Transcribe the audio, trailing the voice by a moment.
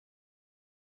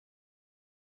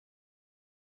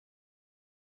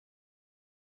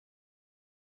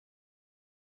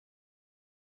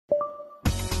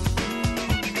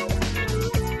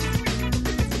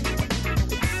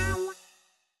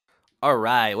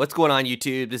Alright, what's going on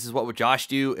YouTube? This is What Would Josh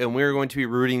Do, and we're going to be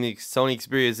rooting the Sony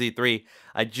Xperia Z3.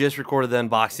 I just recorded the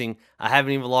unboxing. I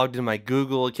haven't even logged in my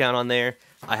Google account on there.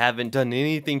 I haven't done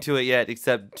anything to it yet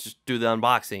except just do the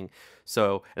unboxing.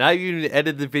 So, and I haven't even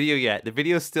edited the video yet. The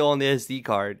video's still on the SD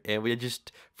card, and we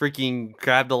just freaking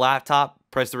grabbed the laptop,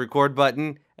 press the record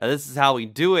button, and this is how we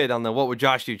do it on the What Would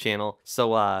Josh Do channel.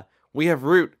 So, we have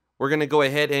root. We're going to go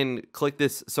ahead and click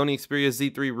this Sony Xperia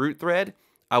Z3 root thread.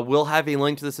 I will have a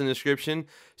link to this in the description,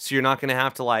 so you're not going to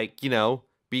have to, like,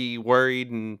 be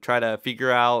worried and try to figure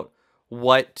out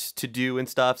what to do and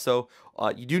stuff. So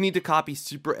you do need to copy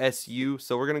Supersu.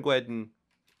 So we're going to go ahead and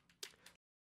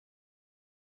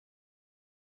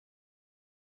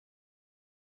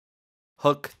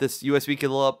hook this USB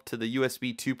cable up to the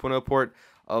USB 2.0 port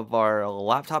of our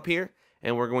laptop here,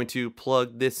 and we're going to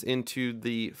plug this into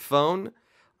the phone.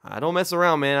 I don't mess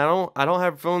around, man. I don't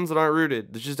have phones that aren't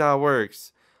rooted. That's just how it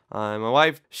works. My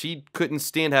wife, she couldn't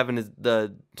stand having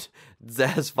the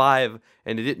Zaz 5,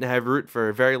 and it didn't have root for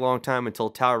a very long time until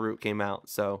TWRP came out.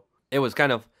 So it was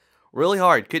kind of really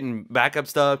hard. Couldn't back up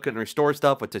stuff, couldn't restore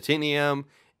stuff with titanium.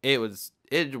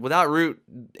 Without root,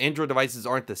 Android devices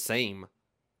aren't the same.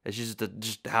 It's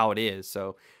just how it is.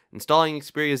 So installing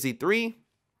Xperia Z3.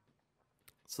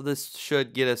 So this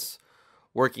should get us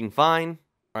working fine.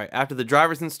 All right, after the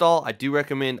drivers install, I do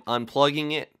recommend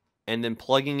unplugging it and then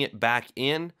plugging it back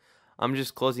in. I'm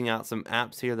just closing out some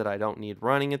apps here that I don't need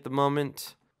running at the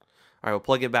moment. All right, we'll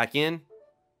plug it back in.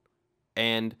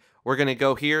 And we're going to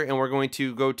go here and we're going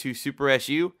to go to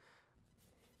Supersu.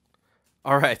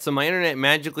 All right, so my internet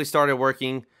magically started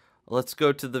working. Let's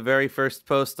go to the very first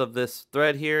post of this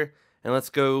thread here. And let's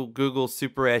go Google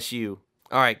Supersu.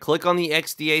 All right, click on the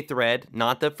XDA thread,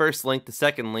 not the first link, the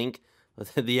second link,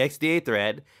 the XDA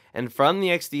thread. And from the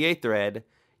XDA thread,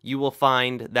 you will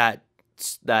find that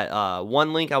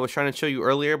one link I was trying to show you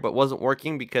earlier but wasn't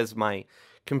working because my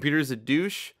computer's a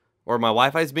douche, or my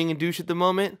Wi-Fi is being a douche at the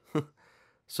moment.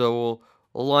 So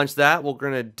we'll launch that. We're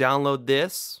going to download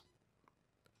this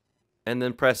and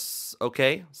then press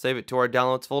OK. Save it to our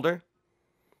downloads folder.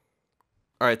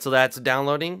 Alright, so that's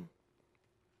downloading.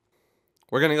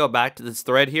 We're going to go back to this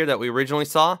thread here that we originally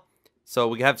saw. So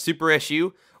we have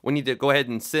Supersu. We need to go ahead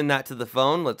and send that to the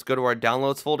phone. Let's go to our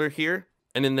downloads folder here.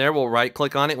 And in there, we'll right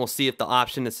click on it. We'll see if the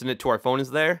option to send it to our phone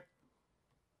is there.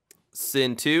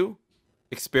 Send to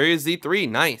Xperia Z3.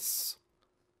 Nice.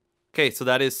 Okay, so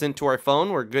that is sent to our phone.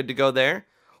 We're good to go there.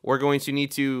 We're going to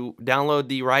need to download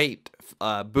the right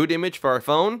boot image for our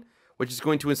phone, which is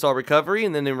going to install Recovery.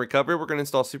 And then in Recovery, we're going to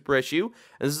install Supersu.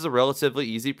 And this is a relatively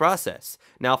easy process.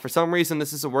 Now, for some reason,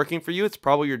 this isn't working for you. It's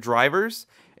probably your drivers.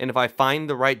 And if I find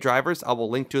the right drivers, I will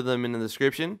link to them in the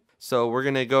description. So we're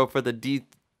going to go for the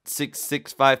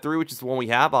D6653, which is the one we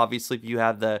have. Obviously, if you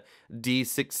have the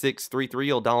D6633,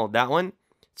 you'll download that one.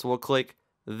 So we'll click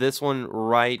this one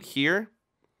right here.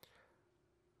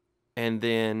 And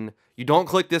then you don't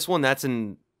click this one. That's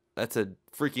a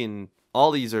freaking,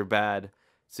 all these are bad.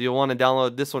 So you'll want to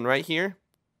download this one right here.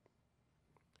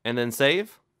 And then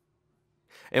save.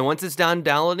 And once it's done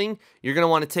downloading, you're going to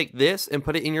want to take this and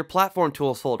put it in your platform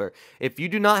tools folder. If you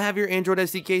do not have your Android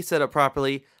SDK set up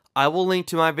properly, I will link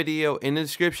to my video in the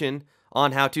description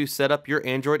on how to set up your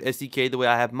Android SDK the way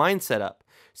I have mine set up.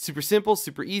 Super simple,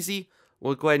 super easy.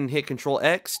 We'll go ahead and hit Control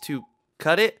X to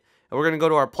cut it. And we're going to go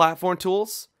to our platform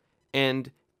tools.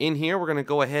 And in here, we're going to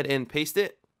go ahead and paste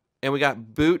it. And we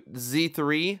got Boot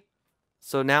Z3.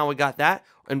 So now we got that.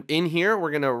 And in here,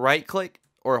 we're going to right click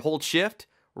or hold Shift,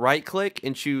 right click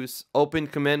and choose Open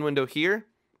Command Window here.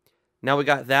 Now we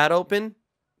got that open.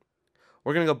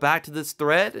 We're going to go back to this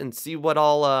thread and see what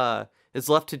all is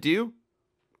left to do.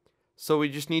 So we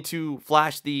just need to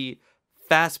flash the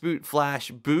Fastboot flash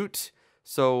boot.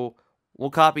 So we'll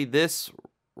copy this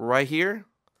right here.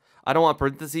 I don't want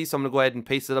parentheses, so I'm going to go ahead and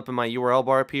paste it up in my URL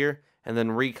bar up here and then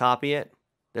recopy it.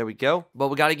 There we go. But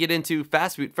we got to get into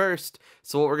Fastboot first.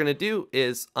 So what we're going to do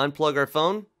is unplug our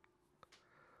phone.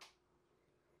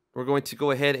 We're going to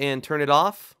go ahead and turn it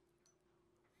off.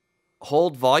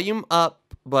 Hold volume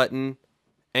up button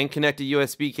and connect a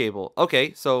USB cable.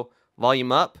 Okay, so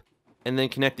volume up and then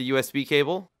connect the USB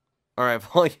cable. All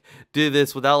right, do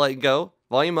this without letting go.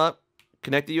 Volume up,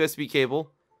 connect the USB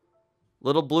cable.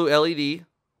 Little blue LED.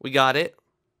 We got it.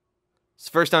 It's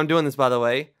the first time doing this, by the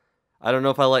way. I don't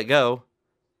know if I let go.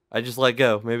 I just let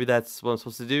go. Maybe that's what I'm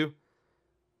supposed to do.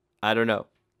 I don't know.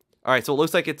 All right, so it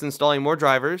looks like it's installing more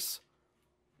drivers.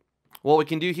 What we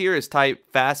can do here is type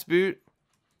Fastboot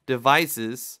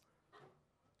Devices.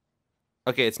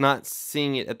 Okay, it's not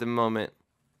seeing it at the moment.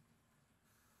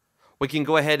 We can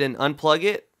go ahead and unplug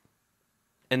it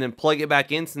and then plug it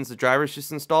back in since the driver's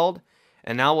just installed.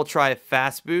 And now we'll try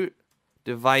Fastboot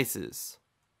Devices.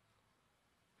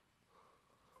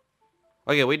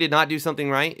 Okay, we did not do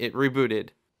something right. It rebooted.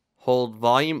 Hold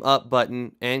volume up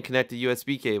button and connect the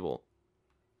USB cable.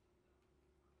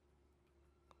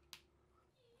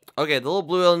 Okay, the little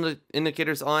blue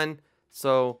indicator's on.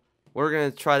 So we're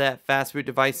going to try that Fastboot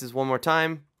Devices one more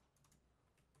time.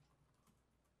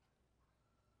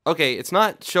 Okay, it's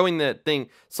not showing the thing.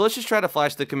 So let's just try to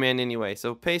flash the command anyway.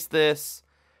 So paste this,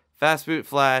 Fastboot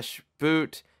flash,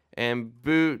 boot, and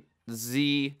boot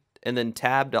Z, and then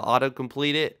tab to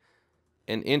auto-complete it.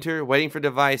 And enter, waiting for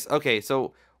device. Okay,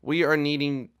 so we are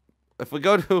needing, if we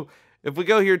go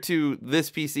here to this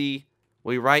PC,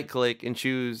 we right click and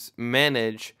choose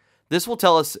manage. This will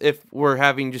tell us if we're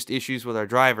having just issues with our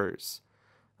drivers.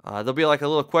 There'll be like a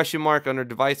little question mark under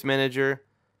device manager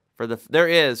for there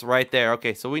is right there.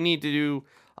 Okay, so we need to do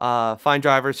find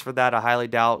drivers for that. I highly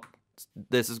doubt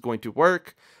this is going to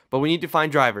work, but we need to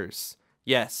find drivers.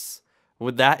 Yes.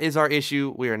 Well, that is our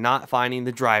issue. We are not finding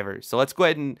the drivers. So let's go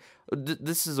ahead and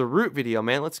this is a root video,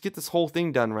 man. Let's get this whole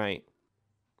thing done right.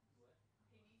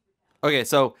 Okay,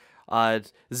 so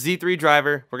Z3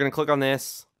 driver. We're gonna click on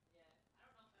this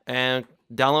and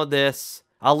download this.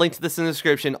 I'll link to this in the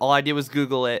description. All I did was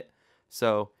Google it.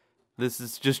 So this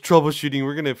is just troubleshooting.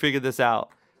 We're gonna figure this out.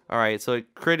 All right. So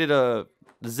it created a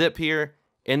zip here.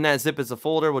 In that zip is a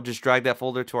folder. We'll just drag that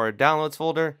folder to our downloads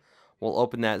folder. We'll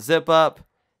open that zip up.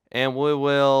 And we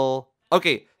will,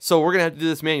 okay, so we're going to have to do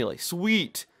this manually.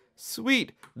 Sweet,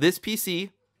 sweet. This PC,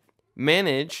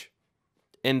 manage,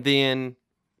 and then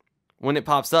when it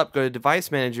pops up, go to device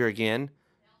manager again.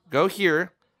 Go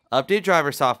here, update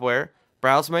driver software,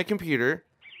 browse my computer,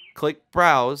 click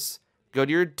browse, go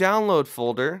to your download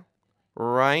folder,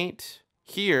 right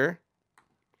here,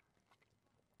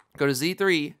 go to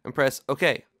Z3 and press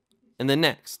OK, and then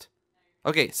next.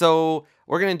 Okay, so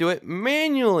we're going to do it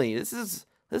manually. This is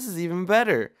even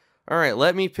better. All right,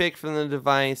 let me pick from the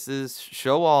devices,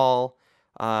 show all,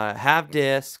 have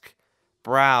disk,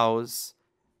 browse,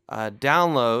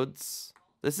 downloads.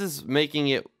 This is making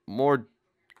it more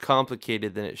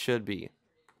complicated than it should be.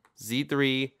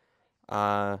 Z3.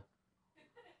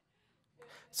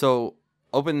 So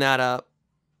open that up.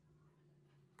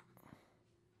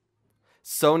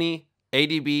 Sony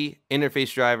ADB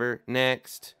interface driver.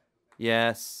 Next.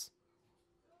 Yes.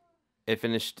 It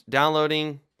finished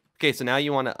downloading. Okay, so now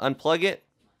you want to unplug it,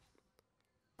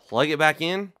 plug it back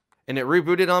in, and it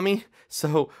rebooted on me.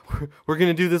 So we're going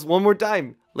to do this one more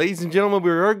time. Ladies and gentlemen,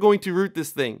 we are going to root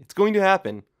this thing. It's going to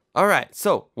happen. All right,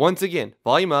 so once again,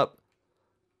 volume up,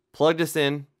 plug this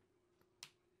in,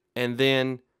 and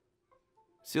then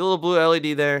see a little blue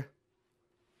LED there.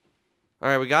 All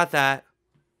right, we got that.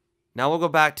 Now we'll go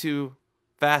back to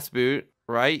Fastboot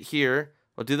right here.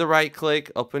 We'll do the right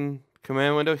click, open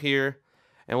command window here,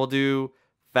 and we'll do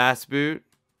Fastboot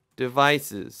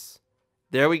Devices.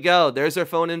 There we go. There's our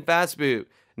phone in Fastboot.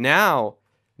 Now,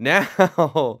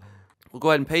 we'll go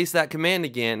ahead and paste that command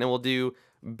again, and we'll do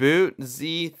boot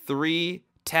Z3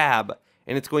 tab,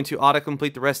 and it's going to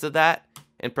autocomplete the rest of that,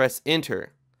 and press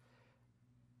enter.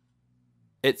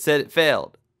 It said it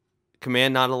failed.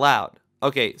 Command not allowed.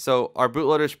 Okay, so our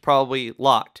bootloader is probably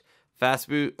locked.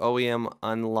 Fastboot OEM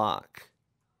unlock.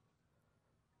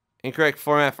 Incorrect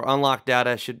format for unlocked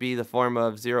data should be the form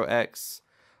of 0x.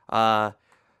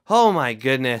 Oh my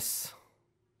goodness.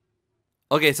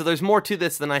 Okay, so there's more to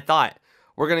this than I thought.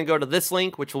 We're going to go to this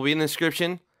link, which will be in the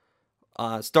description.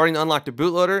 Starting to unlock the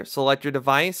bootloader, select your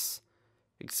device.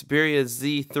 Xperia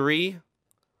Z3.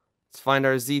 Let's find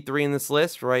our Z3 in this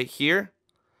list right here.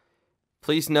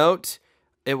 Please note,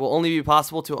 it will only be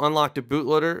possible to unlock the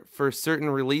bootloader for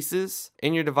certain releases.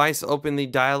 In your device, open the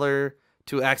dialer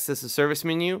to access the service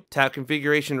menu. Tap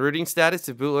configuration routing status.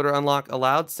 If bootloader unlock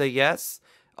allowed, say yes.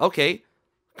 Okay,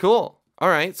 cool. All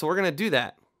right, so we're going to do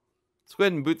that. Let's go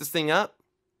ahead and boot this thing up.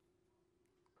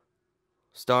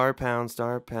 Star pound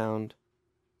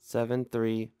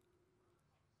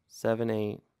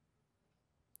 7378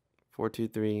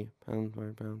 423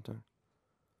 pound.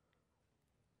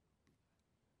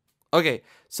 Okay,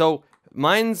 so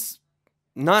mine's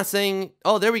not saying,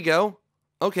 oh, there we go.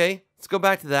 Okay, let's go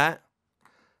back to that.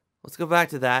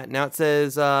 Now it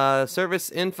says service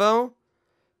info,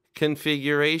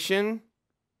 configuration.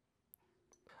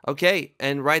 Okay,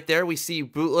 and right there we see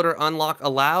bootloader unlock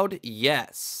allowed.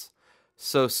 Yes.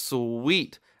 So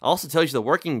sweet. It also tells you the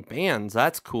working bands.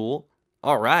 That's cool.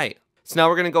 All right. So now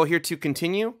we're going to go here to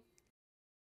continue.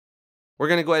 We're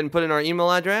going to go ahead and put in our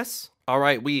email address. All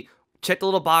right, we checked the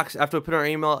little box after we put our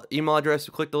email address.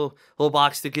 We clicked the little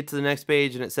box to get to the next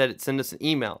page, and it said it sent us an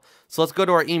email. So let's go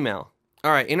to our email.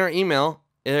 All right, in our email,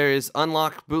 there is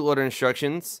unlock bootloader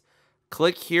instructions.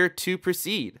 Click here to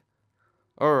proceed.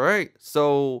 All right,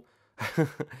 so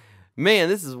man,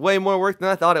 this is way more work than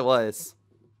I thought it was.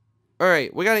 All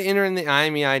right, we got to enter in the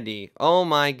IMEI ID. Oh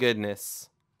my goodness.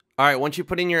 All right, once you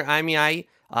put in your IMEI,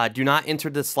 do not enter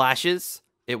the slashes.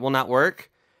 It will not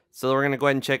work. So we're going to go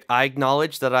ahead and check. I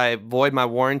acknowledge that I void my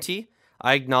warranty.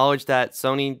 I acknowledge that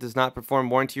Sony does not perform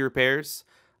warranty repairs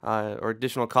or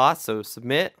additional costs, so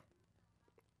submit.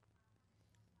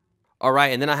 All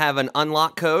right, and then I have an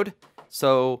unlock code.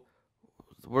 So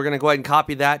we're going to go ahead and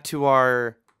copy that to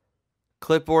our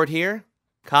clipboard here.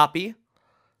 Copy. It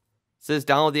says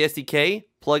download the SDK,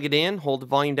 plug it in, hold the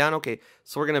volume down. Okay,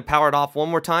 so we're going to power it off one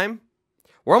more time.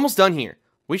 We're almost done here.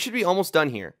 We should be almost done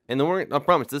here. And then I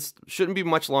promise, this shouldn't be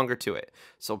much longer to it.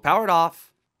 So power it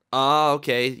off.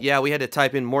 Okay. Yeah, we had to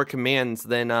type in more commands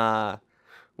than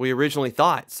we originally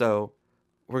thought. So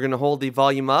we're going to hold the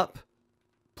volume up,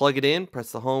 plug it in,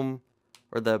 press the home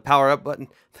or the power up button,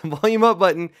 the volume up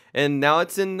button, and now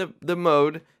it's in the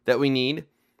mode that we need.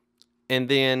 And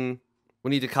then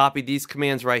we need to copy these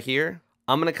commands right here.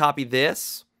 I'm going to copy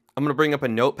this. I'm going to bring up a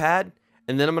notepad,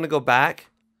 and then I'm going to go back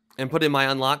and put in my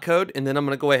unlock code, and then I'm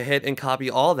going to go ahead and copy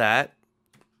all that.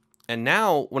 And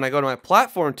now when I go to my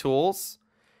platform tools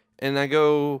and I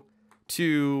go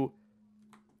to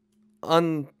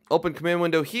open command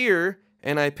window here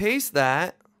and I paste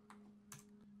that,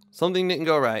 something didn't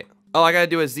go right. Oh, I got to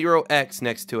do a 0x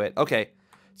next to it. Okay,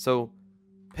 so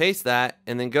paste that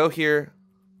and then go here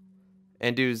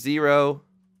and do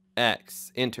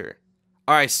 0x, enter.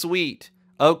 All right, sweet.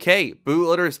 Okay,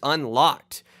 bootloader is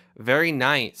unlocked. Very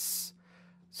nice.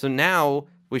 So now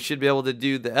we should be able to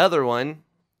do the other one.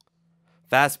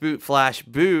 Fastboot flash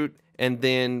boot and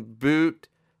then boot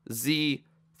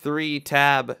Z3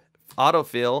 tab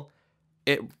autofill.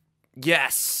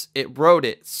 Yes, it wrote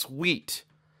it. Sweet.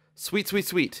 Sweet, sweet,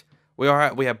 sweet. We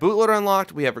have bootloader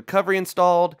unlocked. We have recovery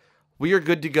installed. We are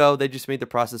good to go. They just made the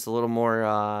process a little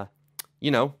more,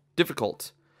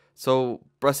 difficult. So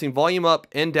pressing volume up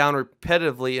and down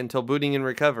repetitively until booting in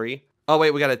recovery. Oh,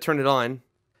 wait, we got to turn it on.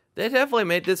 They definitely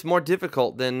made this more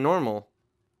difficult than normal.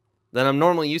 Than I'm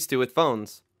normally used to with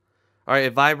phones. All right,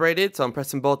 it vibrated, so I'm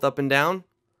pressing both up and down.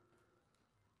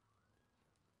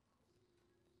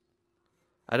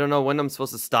 I don't know when I'm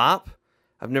supposed to stop.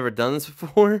 I've never done this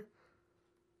before.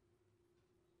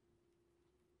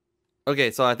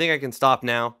 Okay, so I think I can stop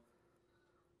now.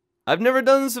 I've never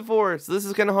done this before, so this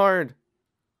is kind of hard.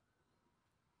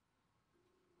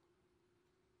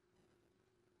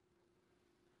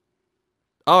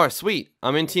 Oh, sweet.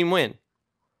 I'm in team win.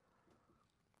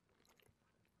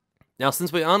 Now,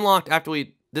 since we unlocked after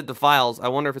we did the files, I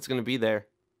wonder if it's going to be there.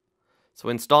 So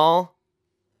install.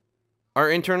 Our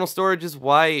internal storage is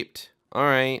wiped. All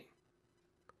right.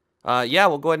 Yeah,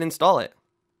 we'll go ahead and install it.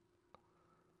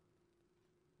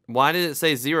 Why did it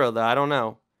say 0 though? I don't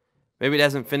know. Maybe it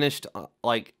hasn't finished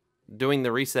doing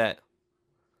the reset.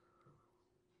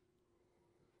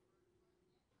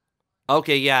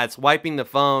 Okay, yeah, it's wiping the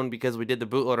phone because we did the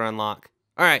bootloader unlock.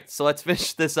 All right, so let's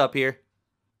finish this up here.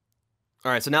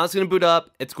 All right, so now it's going to boot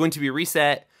up. It's going to be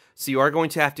reset. So you are going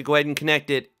to have to go ahead and connect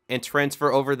it and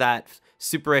transfer over that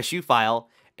Supersu file.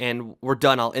 And we're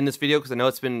done. I'll end this video because I know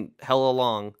it's been hella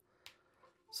long.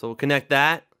 So we'll connect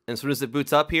that. And as soon as it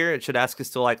boots up here, it should ask us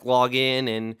to log in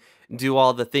and do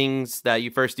all the things that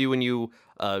you first do when you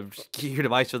get your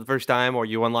device for the first time or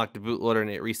you unlock the bootloader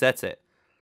and it resets it.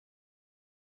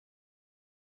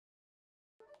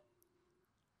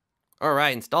 All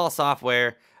right, install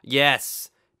software.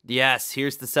 Yes,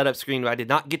 here's the setup screen. I did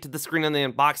not get to the screen on the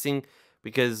unboxing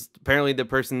because apparently the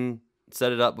person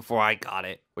set it up before I got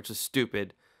it, which is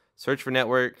stupid. Search for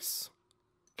networks,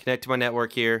 connect to my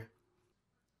network here.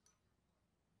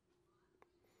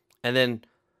 And then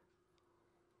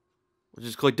we'll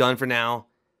just click done for now.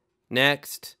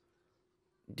 Next,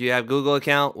 do you have Google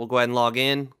account? We'll go ahead and log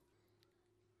in.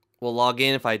 We'll log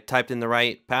in if I typed in the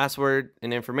right password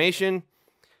and information.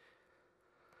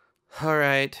 All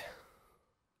right.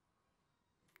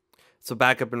 So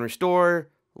backup and restore.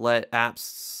 Let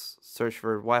apps search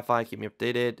for Wi-Fi. Keep me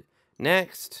updated.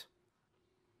 Next.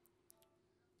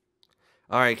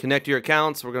 All right. Connect your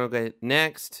accounts. We're going to go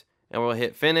next. And we'll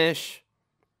hit finish.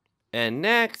 And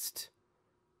next.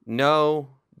 No.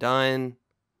 Done.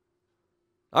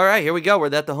 All right. Here we go.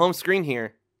 We're at the home screen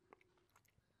here.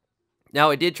 Now,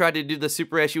 I did try to do the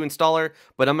Supersu Installer,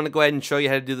 but I'm going to go ahead and show you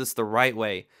how to do this the right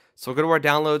way. So we'll go to our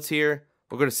downloads here.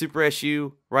 We'll go to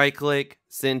Supersu, right click,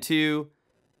 send to,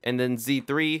 and then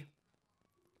Z3.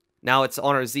 Now it's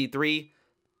on our Z3.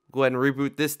 Go ahead and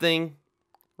reboot this thing.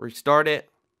 Restart it.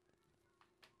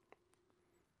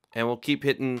 And we'll keep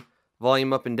hitting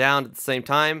volume up and down at the same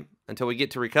time until we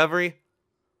get to recovery.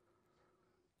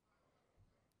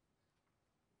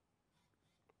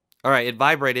 All right, it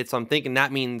vibrated, so I'm thinking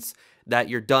that means that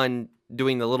you're done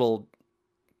doing the little,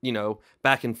 you know,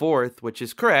 back and forth, which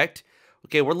is correct.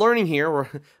 Okay, we're learning here.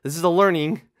 This is a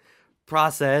learning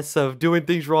process of doing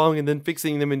things wrong and then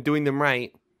fixing them and doing them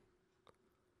right.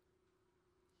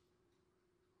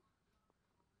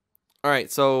 All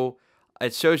right, so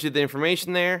it shows you the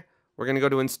information there. We're going to go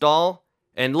to install.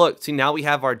 And look, see, now we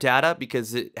have our data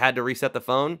because it had to reset the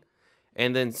phone.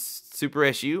 And then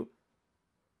Supersu.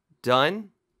 Done.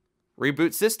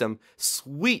 Reboot system.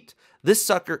 Sweet. This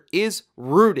sucker is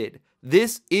rooted.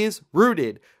 This is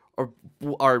rooted.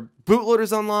 Our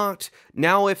bootloader's unlocked.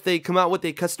 Now if they come out with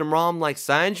a custom ROM like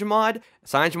CyanogenMod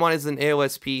is an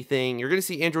AOSP thing. You're going to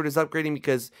see Android is upgrading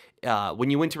because when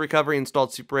you went to recovery and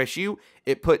installed Supersu,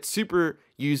 it put Super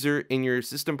User in your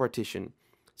system partition.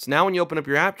 So now when you open up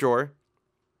your app drawer,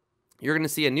 you're going to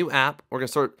see a new app. We're going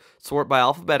to sort by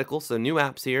alphabetical, so new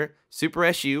apps here,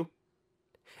 Supersu.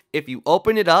 If you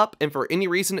open it up and for any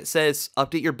reason it says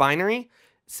update your binary,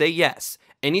 say yes.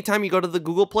 Anytime you go to the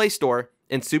Google Play Store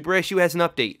and Supersu has an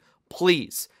update,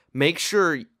 please make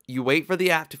sure you wait for the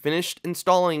app to finish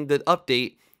installing the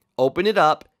update, open it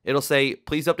up, it'll say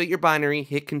please update your binary,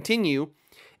 hit continue,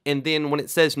 and then when it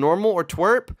says normal or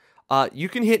TWRP, you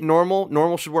can hit normal.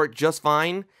 Normal should work just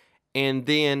fine, and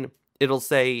then it'll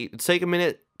say take a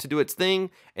minute to do its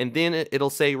thing, and then it'll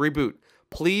say reboot.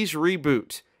 Please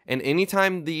reboot. And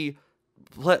anytime the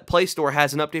Play Store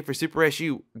has an update for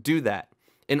Supersu, do that.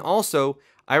 And also,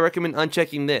 I recommend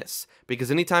unchecking this,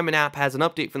 because anytime an app has an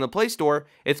update from the Play Store,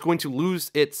 it's going to lose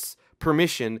its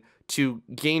permission to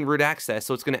gain root access.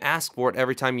 So it's going to ask for it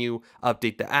every time you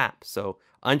update the app. So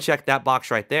uncheck that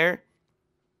box right there,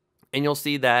 and you'll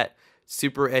see that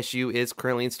Supersu is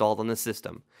currently installed on the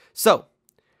system. So,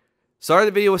 sorry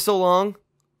the video was so long.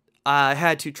 I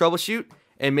had to troubleshoot.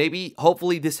 And maybe,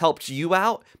 hopefully this helped you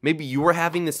out. Maybe you were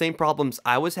having the same problems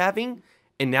I was having,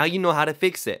 and now you know how to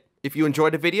fix it. If you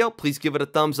enjoyed the video, please give it a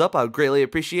thumbs up. I would greatly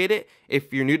appreciate it.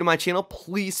 If you're new to my channel,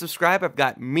 please subscribe. I've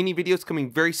got many videos coming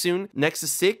very soon.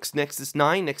 Nexus 6, Nexus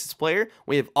 9, Nexus Player.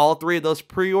 We have all three of those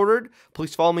pre-ordered.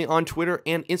 Please follow me on Twitter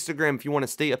and Instagram if you want to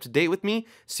stay up to date with me,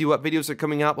 see what videos are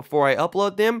coming out before I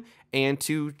upload them, and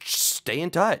to stay in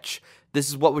touch. This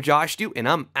is What Would Josh Do, and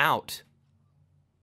I'm out.